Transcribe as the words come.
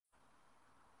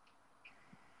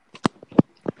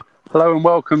Hello and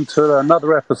welcome to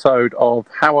another episode of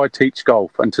How I Teach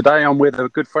Golf. And today I'm with a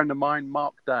good friend of mine,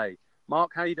 Mark Day.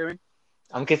 Mark, how you doing?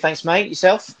 I'm good, thanks, mate.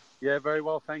 Yourself? Yeah, very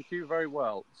well, thank you. Very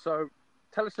well. So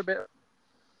tell us a bit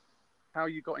how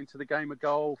you got into the game of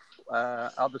golf,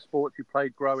 other sports you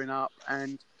played growing up,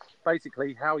 and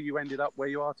basically how you ended up where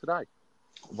you are today.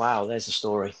 Wow, there's a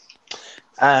story.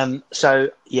 So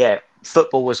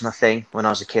football was my thing when I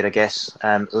was a kid, I guess.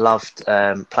 Loved,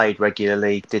 played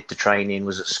regularly, did the training,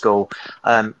 was at school.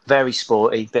 Very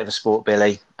sporty, bit of a sport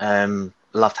billy.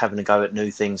 Loved having a go at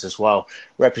new things as well.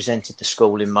 Represented the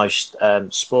school in most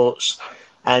sports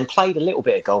and played a little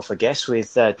bit of golf, I guess.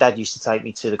 With Dad used to take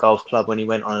me to the golf club when he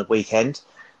went on a weekend,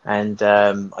 and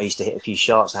I used to hit a few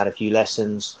shots. I had a few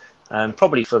lessons,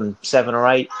 probably from 7 or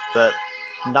 8, but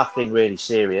nothing really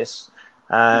serious.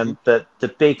 Hmm. But the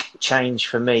big change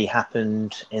for me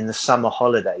happened in the summer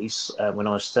holidays when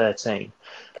I was 13.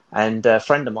 And a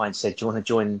friend of mine said, "Do you want to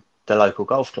join the local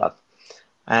golf club?"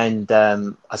 And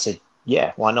I said,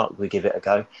 "Yeah, why not? We give it a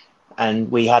go."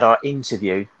 And we had our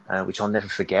interview, which I'll never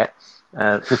forget,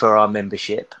 for our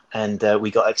membership. And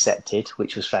we got accepted,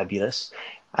 which was fabulous.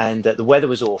 And the weather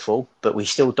was awful, but we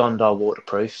still donned our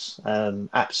waterproofs,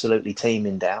 absolutely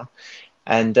teeming down,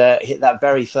 and hit that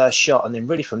very first shot. And then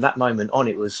really from that moment on,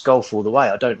 it was golf all the way.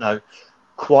 I don't know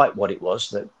quite what it was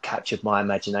that captured my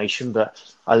imagination, but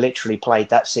I literally played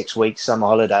that 6 week summer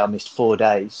holiday. I missed 4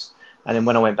 days. And then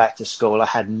when I went back to school, I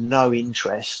had no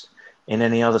interest in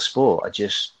any other sport. I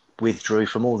just withdrew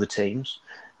from all the teams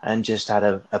and just had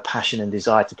a passion and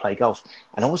desire to play golf.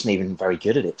 And I wasn't even very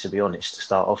good at it, to be honest, to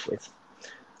start off with.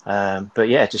 But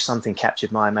yeah, just something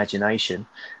captured my imagination,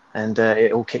 and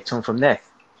it all kicked on from there.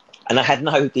 And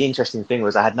the interesting thing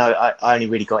was I only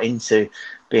really got into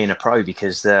being a pro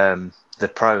because the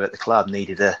pro at the club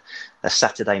needed a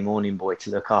Saturday morning boy to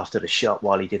look after the shop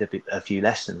while he did a few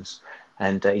lessons.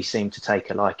 And he seemed to take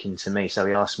a liking to me. So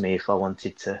he asked me if I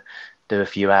wanted to do a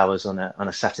few hours on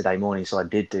a Saturday morning. So I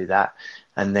did do that.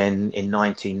 And then in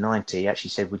 1990, he actually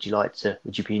said, would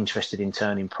you be interested in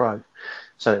turning pro?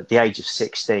 So at the age of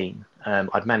 16,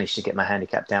 I'd managed to get my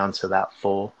handicap down to about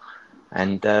 4.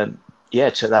 And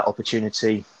took that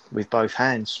opportunity with both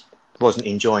hands. Wasn't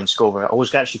enjoying school. I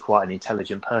was actually quite an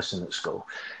intelligent person at school,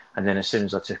 and then as soon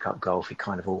as I took up golf, it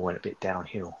kind of all went a bit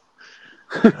downhill.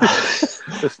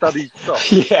 The studies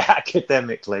stopped. Yeah,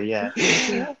 academically, yeah.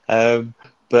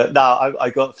 But no, I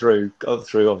got through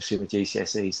obviously with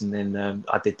GCSEs, and then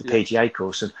I did the Yeah. PGA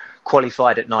course and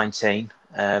qualified at 19.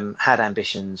 Had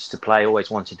ambitions to play, always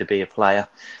wanted to be a player,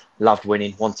 loved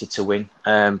winning, wanted to win.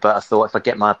 But I thought if I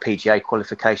get my PGA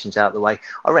qualifications out of the way,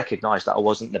 I recognised that I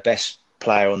wasn't the best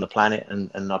player on the planet,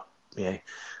 and I, you know,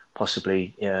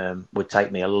 possibly would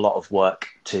take me a lot of work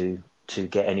to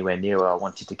get anywhere near where I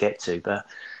wanted to get to. But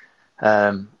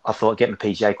I thought I'd get my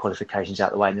PGA qualifications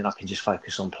out of the way, and then I can just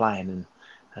focus on playing.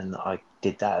 And I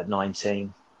did that at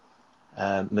 19.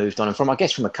 Moved on, and from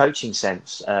a coaching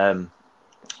sense,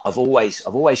 I've always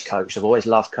coached. I've always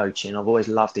loved coaching. I've always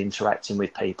loved interacting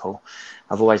with people.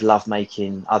 I've always loved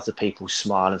making other people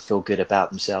smile and feel good about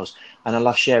themselves. And I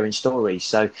love sharing stories.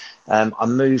 So I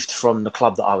moved from the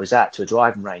club that I was at to a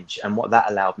driving range, and what that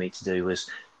allowed me to do was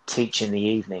teach in the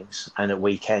evenings and at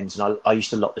weekends. And I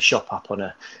used to lock the shop up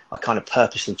I kind of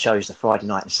purposely chose the Friday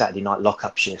night and Saturday night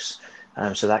lock-up shifts.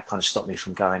 So that kind of stopped me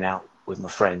from going out with my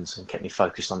friends and kept me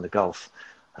focused on the golf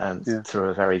Yeah. through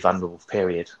a very vulnerable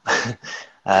period.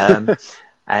 um,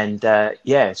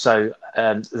 so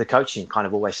the coaching kind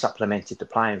of always supplemented the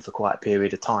playing for quite a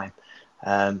period of time.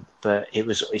 But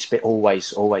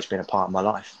always been a part of my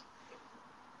life.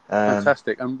 Um,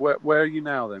 Fantastic. And where are you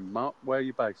now then, Mark? Where are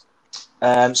you based?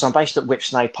 so I'm based at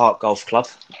Whipsnade Park Golf Club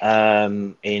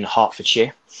in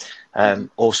Hertfordshire. Hmm.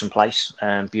 Awesome place,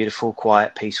 beautiful,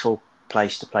 quiet, peaceful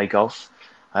place to play golf.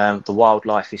 The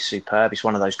wildlife is superb. It's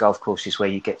one of those golf courses where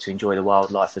you get to enjoy the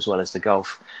wildlife as well as the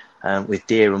golf. With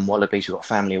deer and wallabies, we've got a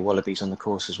family of wallabies on the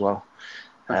course as well.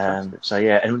 Fantastic. So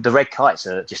yeah, and the red kites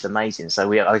are just amazing.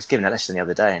 I was giving a lesson the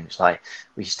other day, and it's like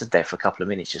we stood there for a couple of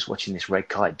minutes just watching this red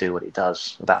kite do what it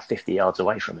does about 50 yards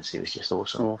away from us. It was just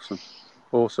awesome. Awesome.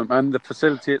 Awesome. And the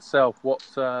facility itself,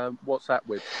 what's that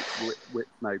with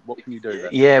Nate? What can you do there?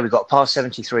 Yeah, we've got a par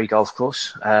 73 golf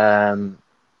course.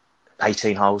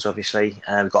 18 holes, obviously.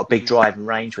 We've got a big Hmm. driving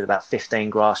range with about 15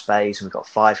 grass bays, and we've got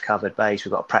 5 covered bays.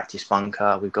 We've got a practice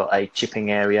bunker. We've got a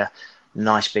chipping area,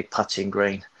 nice big putting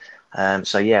green.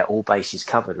 So yeah, all bases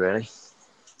covered really.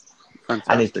 And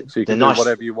Fantastic. So you the can do nice,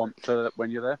 whatever you want when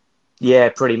you're there. yeah,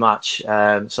 pretty much.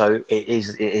 So it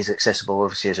is accessible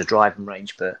obviously as a driving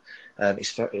range, but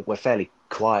we're fairly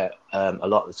quiet a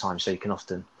lot of the time, so you can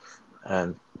often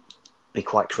um, be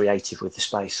quite creative with the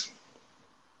space.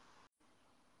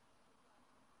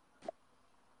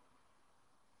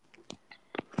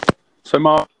 So,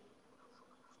 Mark,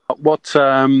 what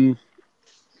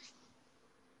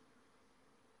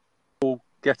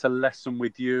get a lesson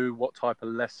with you? What type of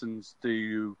lessons do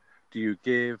you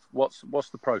give? What's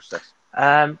the process?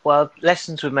 Well,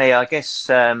 lessons with me, I guess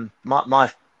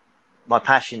my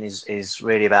passion is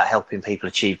really about helping people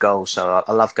achieve goals. So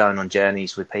I love going on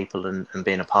journeys with people and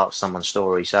being a part of someone's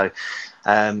story. So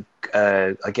I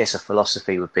guess a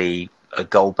philosophy would be a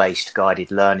goal-based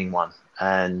guided learning one.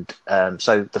 And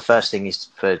so the first thing is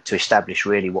to establish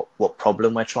really what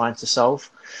problem we're trying to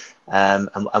solve, and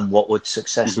what would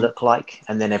success look like.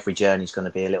 And then every journey is going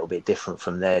to be a little bit different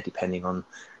from there, depending on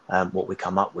what we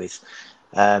come up with.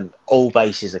 All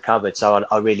bases are covered. So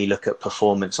I really look at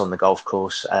performance on the golf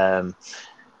course, and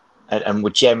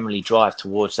would generally drive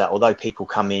towards that. Although people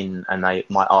come in and they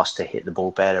might ask to hit the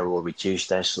ball better or reduce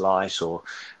their slice or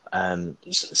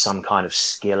some kind of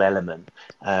skill element,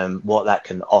 what that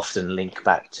can often link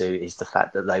back to is the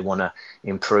fact that they want to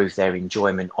improve their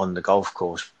enjoyment on the golf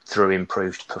course through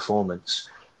improved performance.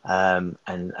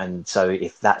 And so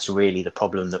if that's really the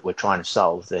problem that we're trying to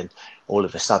solve, then all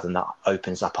of a sudden that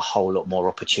opens up a whole lot more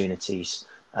opportunities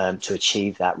to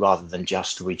achieve that, rather than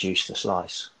just reduce the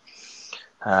slice.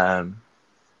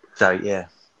 So yeah.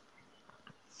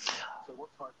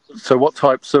 So what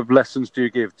types of lessons do you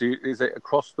give? Is it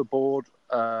across the board,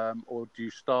 or do you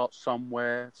start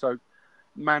somewhere? So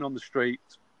man on the street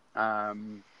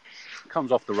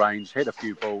comes off the range, hit a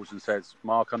few balls and says,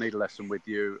 Mark, I need a lesson with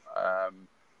you.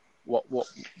 What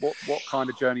kind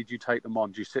of journey do you take them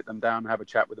on? Do you sit them down and have a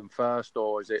chat with them first,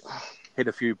 or is it hit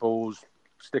a few balls,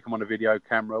 stick them on a video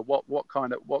camera? What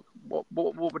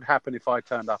would happen if I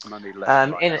turned up and I need a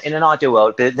lesson in an ideal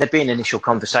world, there'd be an initial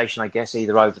conversation, I guess,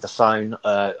 either over the phone,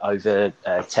 over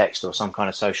text, or some kind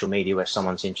of social media where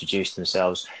someone's introduced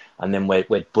themselves, and then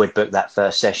we'd book that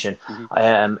first session.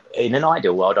 In an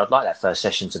ideal world, I'd like that first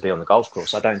session to be on the golf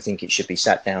course. I don't think it should be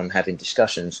sat down having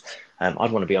discussions.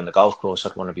 I'd want to be on the golf course.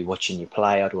 I'd want to be watching you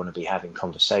play. I'd want to be having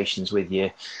conversations with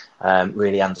you,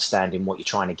 really understanding what you're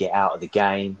trying to get out of the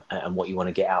game, and what you want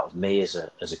to get out of me as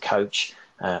a coach,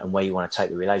 and where you want to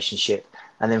take the relationship.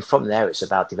 And then from there, it's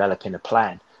about developing a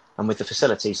plan. And with the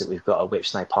facilities that we've got at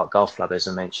Whipsnade Park Golf Club, as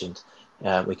I mentioned,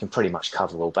 we can pretty much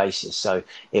cover all bases. So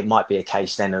it might be a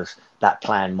case then of that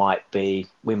plan might be,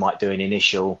 we might do an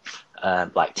initial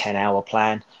 10-hour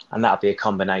plan, and that'll be a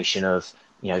combination of,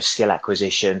 skill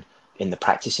acquisition in the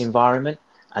practice environment,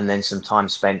 and then some time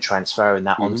spent transferring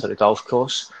that onto the golf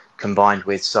course, combined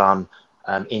with some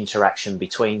interaction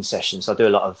between sessions. I do a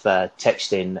lot of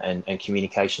texting and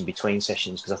communication between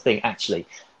sessions, because I think actually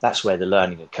that's where the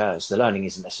learning occurs. The learning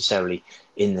isn't necessarily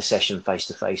in the session face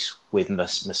to face with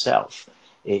myself.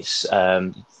 It's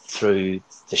through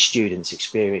the students'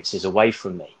 experiences away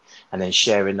from me, and then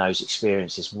sharing those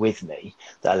experiences with me,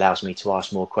 that allows me to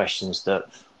ask more questions that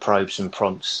probes and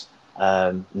prompts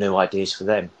new ideas for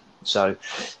them. So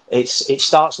it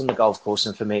starts on the golf course,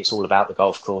 and for me it's all about the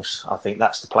golf course. I think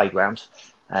that's the playground,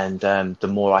 and the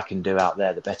more I can do out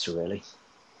there, the better, really.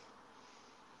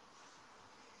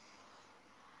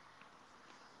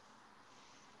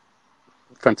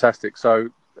 Fantastic. So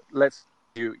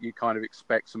you kind of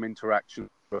expect some interaction,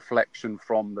 reflection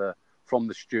from the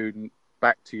student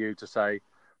back to you to say,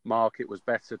 Mark, it was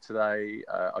better today.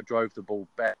 I drove the ball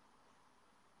better,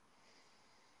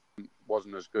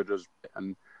 wasn't as good as,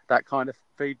 and that kind of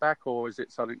feedback, or is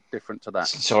it something different to that?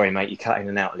 Sorry, mate, you cut in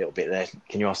and out a little bit there.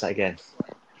 Can you ask that again?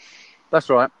 That's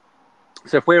right.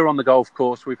 So if we're on the golf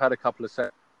course, we've had a couple of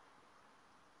sets,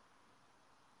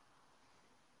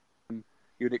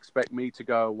 you'd expect me to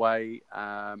go away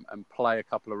and play a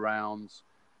couple of rounds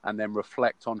and then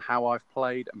reflect on how I've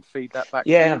played and feed that back to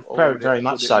you? Yeah, very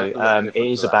much so. It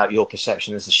is about your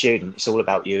perception as a student. It's all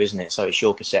about you, isn't it? So it's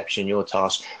your perception, your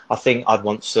task. I think I'd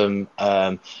want some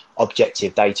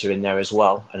objective data in there as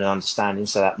well, and an understanding.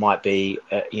 So that might be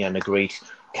an agreed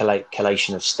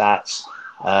collation of stats,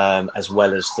 as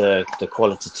well as the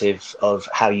qualitative of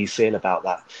how you feel about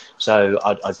that. So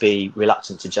I'd be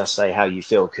reluctant to just say how you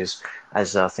feel, because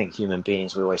as I think human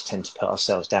beings, we always tend to put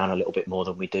ourselves down a little bit more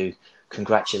than we do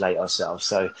congratulate ourselves.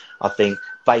 So I think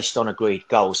based on agreed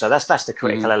goals, so that's the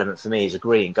critical element for me, is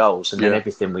agreeing goals, and then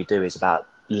everything we do is about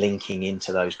linking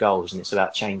into those goals, and it's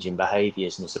about changing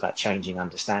behaviors, and it's about changing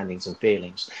understandings and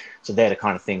feelings. So they're the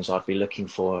kind of things I'd be looking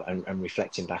for and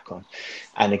reflecting back on.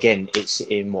 And again, it's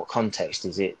in what context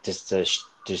is it? Does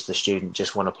the student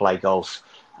just want to play golf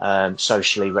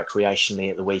socially, recreationally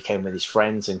at the weekend with his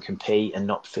friends and compete and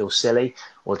not feel silly,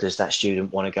 or does that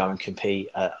student want to go and compete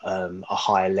at a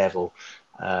higher level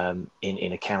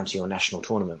in a county or national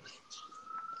tournament?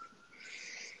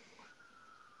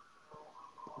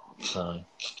 So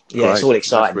yeah, it's Great. all That's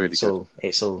exciting. really good.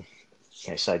 It's all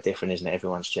so different, isn't it?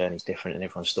 Everyone's journey is different and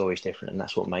everyone's story is different, and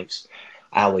that's what makes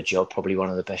our job probably one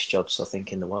of the best jobs I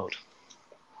think in the world.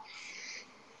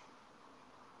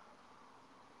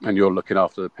 And you're looking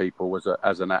after the people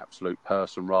as an absolute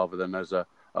person rather than as a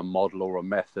model or a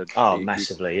method. Oh,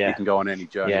 massively, yeah. You can go on any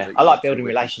journey Yeah, that I you like want to building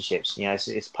with them. relationships.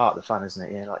 It's part of the fun, isn't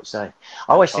it? Yeah, like you say. I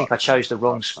always think I chose the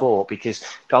wrong sport because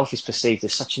golf is perceived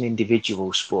as such an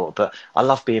individual sport, but I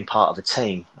love being part of a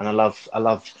team, and I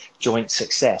love joint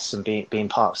success and being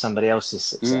part of somebody else's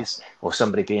success or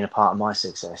somebody being a part of my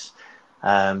success.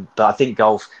 But I think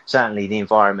golf, certainly the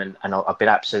environment, and I've been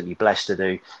absolutely blessed to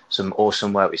do some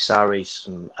awesome work with Surrey,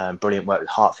 some brilliant work with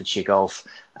Hertfordshire Golf,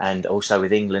 and also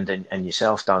with England and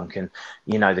yourself, Duncan.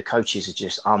 The coaches are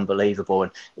just unbelievable,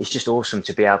 and it's just awesome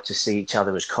to be able to see each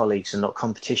other as colleagues and not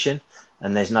competition.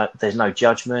 And there's no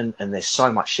judgment, and there's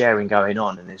so much sharing going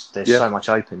on, and there's so much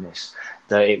openness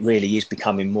that it really is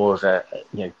becoming more of a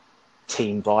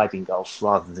team vibe in golf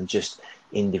rather than just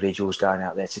individuals going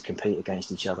out there to compete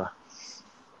against each other.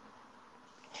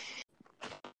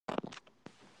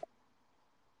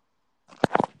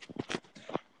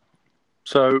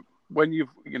 So when you're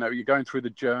going through the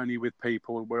journey with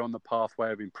people, we're on the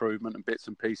pathway of improvement and bits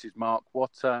and pieces. Mark,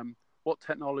 what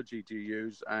technology do you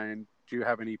use, and do you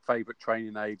have any favourite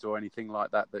training aids or anything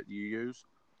like that you use?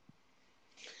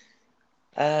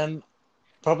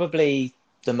 Probably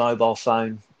the mobile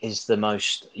phone is the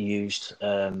most used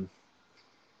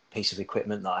piece of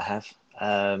equipment that I have.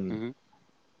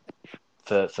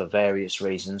 For various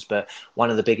reasons, but one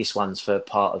of the biggest ones for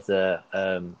part of the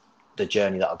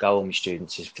journey that I go on with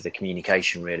students is for the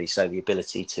communication, really. So the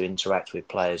ability to interact with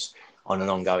players on an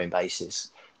ongoing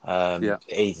basis, either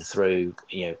through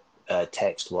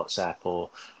text, WhatsApp,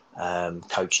 or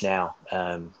Coach Now,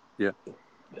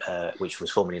 which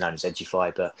was formerly known as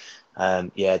Edgify. But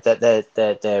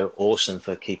they're awesome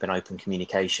for keeping open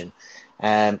communication.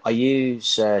 I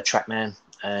use TrackMan.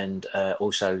 And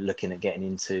also looking at getting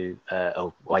into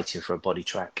or waiting for a body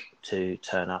track to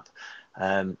turn up.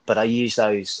 But I use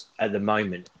those at the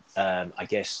moment. I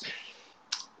guess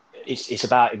it's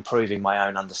about improving my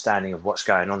own understanding of what's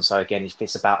going on. So again, if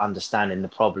it's about understanding the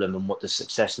problem and what the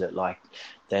success looked like,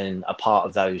 then a part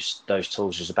of those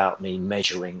tools is about me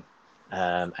measuring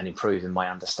and improving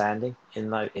my understanding in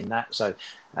that. So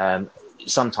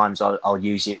sometimes I'll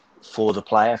use it for the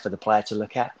player to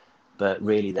look at, but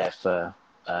really they're for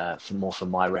more from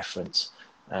my reference.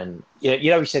 And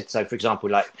we said, so for example,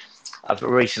 like I've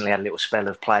recently had a little spell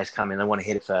of players come in and want to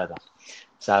hit it further.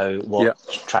 So what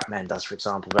TrackMan does, for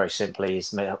example, very simply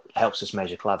is helps us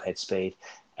measure club head speed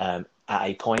at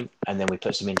a point, and then we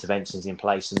put some interventions in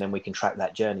place, and then we can track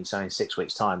that journey. So in 6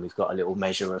 weeks' time, we've got a little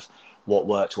measure of what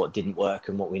worked, what didn't work,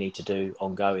 and what we need to do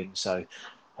ongoing. So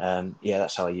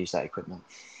that's how I use that equipment.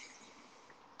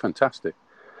 Fantastic.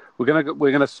 We're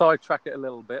gonna sidetrack it a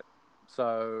little bit.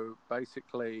 So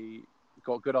basically,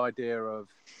 got a good idea of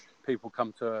people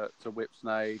come to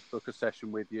Whipsnade, book a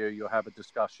session with you, you'll have a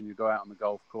discussion, you go out on the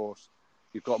golf course,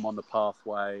 you've got them on the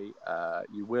pathway,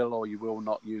 you will or you will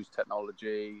not use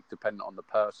technology, depending on the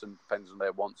person, depends on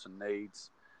their wants and needs.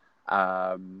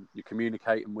 You're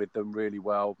communicating with them really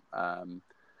well.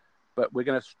 But we're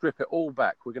going to strip it all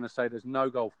back. We're going to say there's no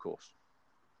golf course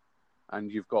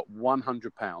and you've got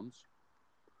 £100.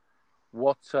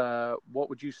 What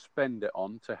would you spend it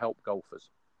on to help golfers?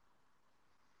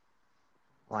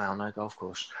 Wow, no golf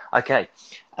course. Okay.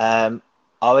 I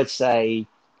would say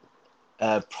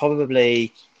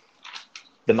probably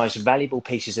the most valuable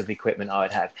pieces of equipment I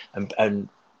would have, the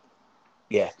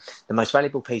most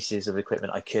valuable pieces of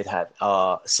equipment I could have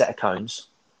are a set of cones,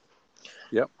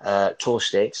 tour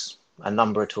sticks, a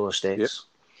number of tour sticks,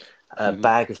 a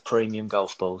bag of premium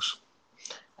golf balls,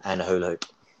 and a hula hoop.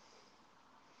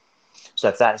 So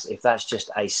if that's just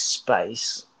a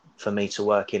space for me to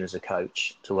work in as a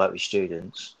coach, to work with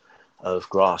students of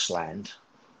grassland,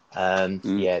 they're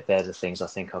the things I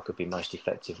think I could be most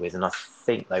effective with, and I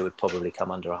think they would probably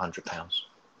come under £100.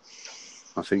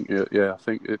 I think I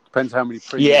think it depends how many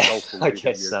premium golf balls. I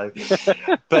guess so.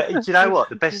 But do you know what?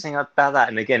 The best thing about that,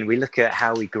 and again, we look at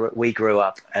how we grew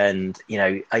up, and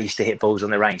I used to hit balls on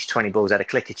the range, 20 balls out of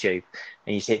clicker tube,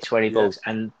 and you used to hit 20 balls,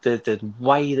 and the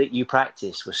way that you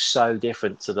practice was so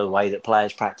different to the way that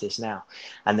players practice now.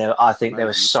 And I think there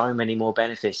were so many more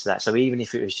benefits to that. So even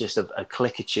if it was just a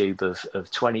clicker tube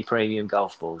of 20 premium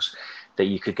golf balls that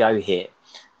you could go hit,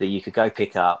 that you could go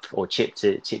pick up or chip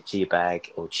to your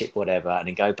bag or chip whatever, and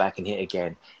then go back and hit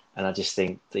again. And I just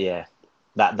think,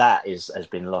 that has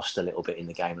been lost a little bit in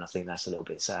the game, and I think that's a little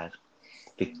bit sad.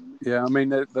 Yeah, I mean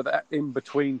that in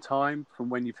between time from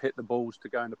when you've hit the balls to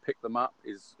going to pick them up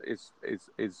is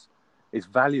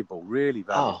valuable, really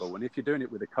valuable. Oh, And if you're doing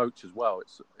it with a coach as well,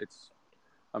 it's.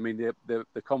 I mean,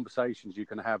 the conversations you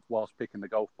can have whilst picking the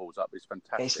golf balls up is it's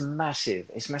fantastic.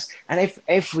 massive. It's massive. And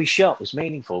every shot was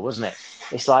meaningful, wasn't it?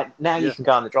 It's like now you Yeah, can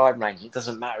go on the driving range. It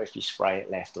doesn't matter if you spray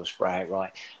it left or spray it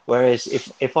right. Whereas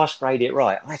if I sprayed it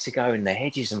right, I had to go in the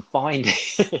hedges and find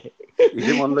it. you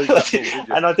didn't want to lose that ball, did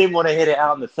you? And I didn't want to hit it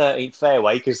out on the 13th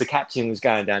fairway because the captain was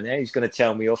going down there. He's going to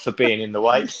tell me off for being in the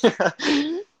way.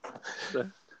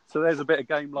 So there's a bit of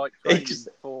game-like training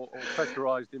for or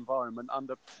pressurised environment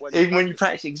under even when you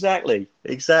practice. Exactly.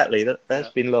 That's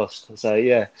been lost. So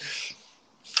yeah.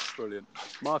 Brilliant,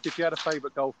 Mark. If you had a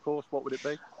favourite golf course, what would it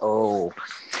be? Oh,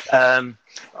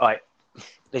 right.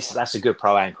 That's a good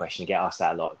pro-am question. You get asked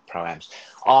that a lot. Pro-ams.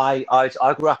 I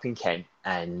grew up in Kent,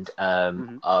 and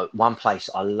one place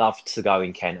I loved to go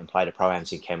in Kent and play the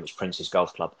pro-ams in Kent was Prince's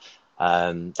Golf Club.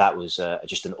 That was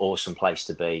just an awesome place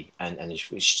to be, and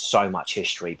it's so much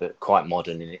history, but quite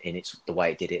modern in its the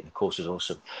way it did it. And the course was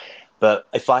awesome. But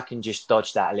if I can just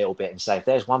dodge that a little bit and say, if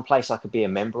there's one place I could be a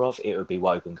member of, it would be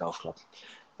Woburn Golf Club.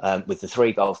 With the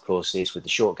 3 golf courses, with the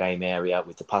short game area,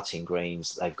 with the putting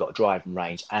greens, they've got a driving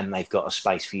range, and they've got a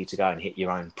space for you to go and hit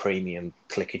your own premium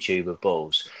clicker tube of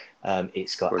balls.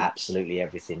 It's got absolutely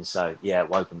everything. So yeah,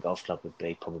 Woburn Golf Club would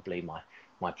be probably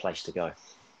my place to go.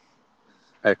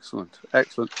 Excellent.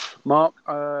 Mark,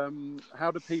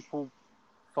 how do people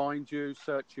find you,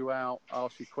 search you out,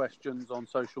 ask you questions on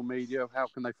social media? How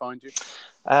can they find you?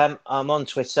 I'm on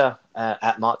Twitter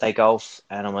at MarkDayGolf,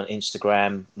 and I'm on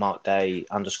Instagram,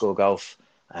 MarkDay_golf,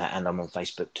 and I'm on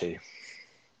Facebook too.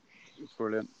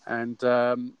 Brilliant. And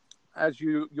as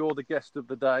you're the guest of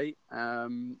the day,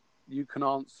 you can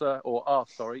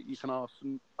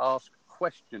ask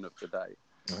question of the day.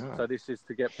 Oh. So this is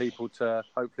to get people to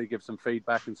hopefully give some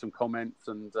feedback and some comments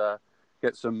and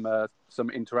get some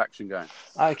interaction going.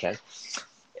 Okay.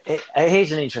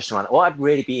 Here's an interesting one. What I'd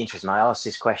really be interested in, I asked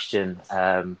this question,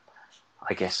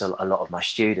 I guess, a lot of my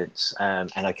students,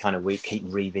 and I kind of keep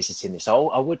revisiting this. I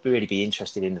would really be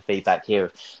interested in the feedback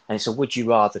here. And it's a would you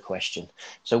rather question.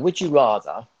 So would you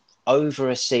rather, over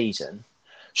a season,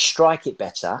 strike it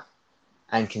better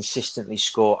and consistently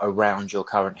score around your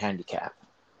current handicap,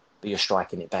 but you're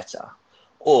striking it better?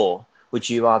 Or would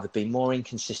you rather be more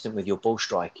inconsistent with your ball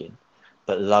striking,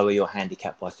 but lower your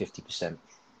handicap by 50%?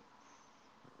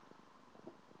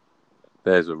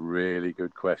 There's a really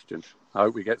good question. I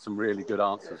hope we get some really good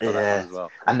answers for that one as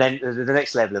well. And then the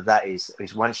next level of that is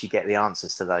once you get the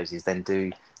answers to those, is then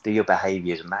do your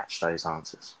behaviours match those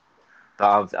answers?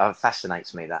 But it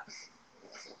fascinates me, that.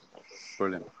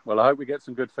 Brilliant. Well, I hope we get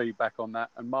some good feedback on that.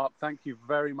 And Mark, thank you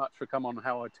very much for coming on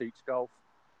How I Teach Golf.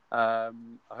 I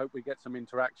hope we get some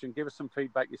interaction. Give us some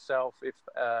feedback yourself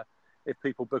if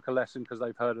people book a lesson because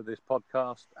they've heard of this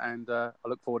podcast. And I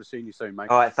look forward to seeing you soon, mate.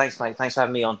 All right. Thanks, mate. Thanks for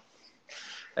having me on.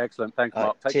 Excellent. Thanks,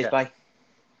 Mark. Cheers, care. Bye.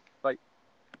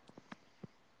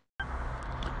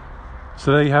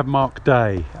 So there you have Mark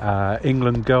Day,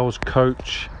 England girls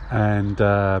coach and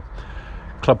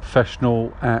club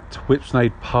professional at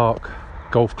Whipsnade Park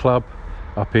Golf Club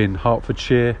up in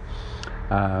Hertfordshire.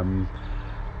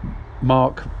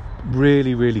 Mark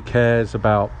really cares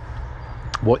about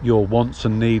what your wants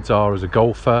and needs are as a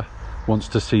golfer, wants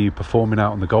to see you performing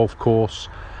out on the golf course,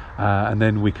 and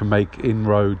then we can make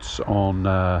inroads on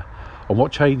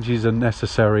what changes are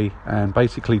necessary, and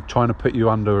basically trying to put you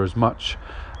under as much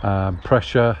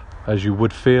pressure as you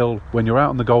would feel when you're out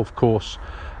on the golf course,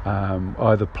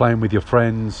 either playing with your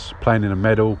friends, playing in a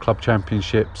medal, club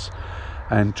championships,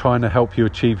 and trying to help you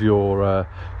achieve your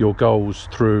goals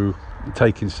through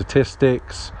taking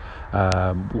statistics,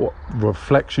 what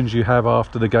reflections you have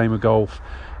after the game of golf,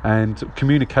 and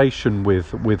communication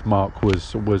with Mark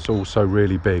was also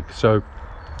really big. So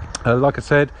like I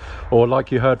said, or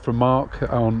like you heard from Mark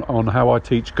on How I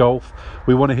Teach Golf,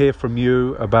 we want to hear from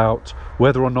you about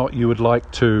whether or not you would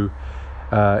like to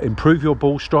improve your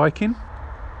ball striking,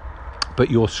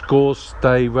 but your scores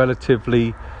stay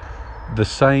relatively the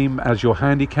same as your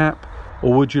handicap,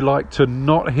 or would you like to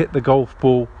not hit the golf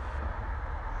ball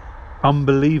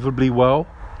unbelievably well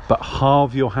but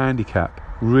halve your handicap?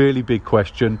 Really big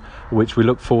question, which we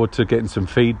look forward to getting some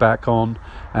feedback on,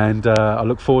 and I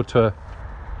look forward to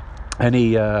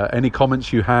any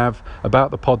comments you have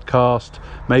about the podcast.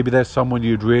 Maybe there's someone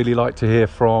you'd really like to hear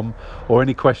from, or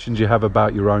any questions you have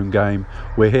about your own game.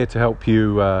 We're here to help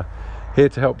you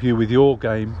with your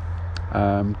game,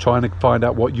 trying to find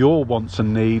out what your wants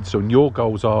and needs and your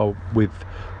goals are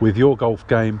with your golf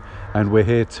game, and we're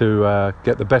here to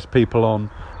get the best people on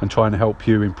and trying to help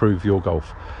you improve your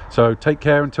golf. So take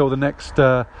care until the next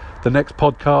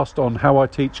podcast on How I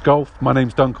Teach Golf. My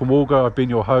name's Duncan Walger. I've been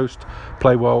your host.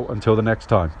 Play well until the next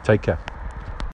time. Take care.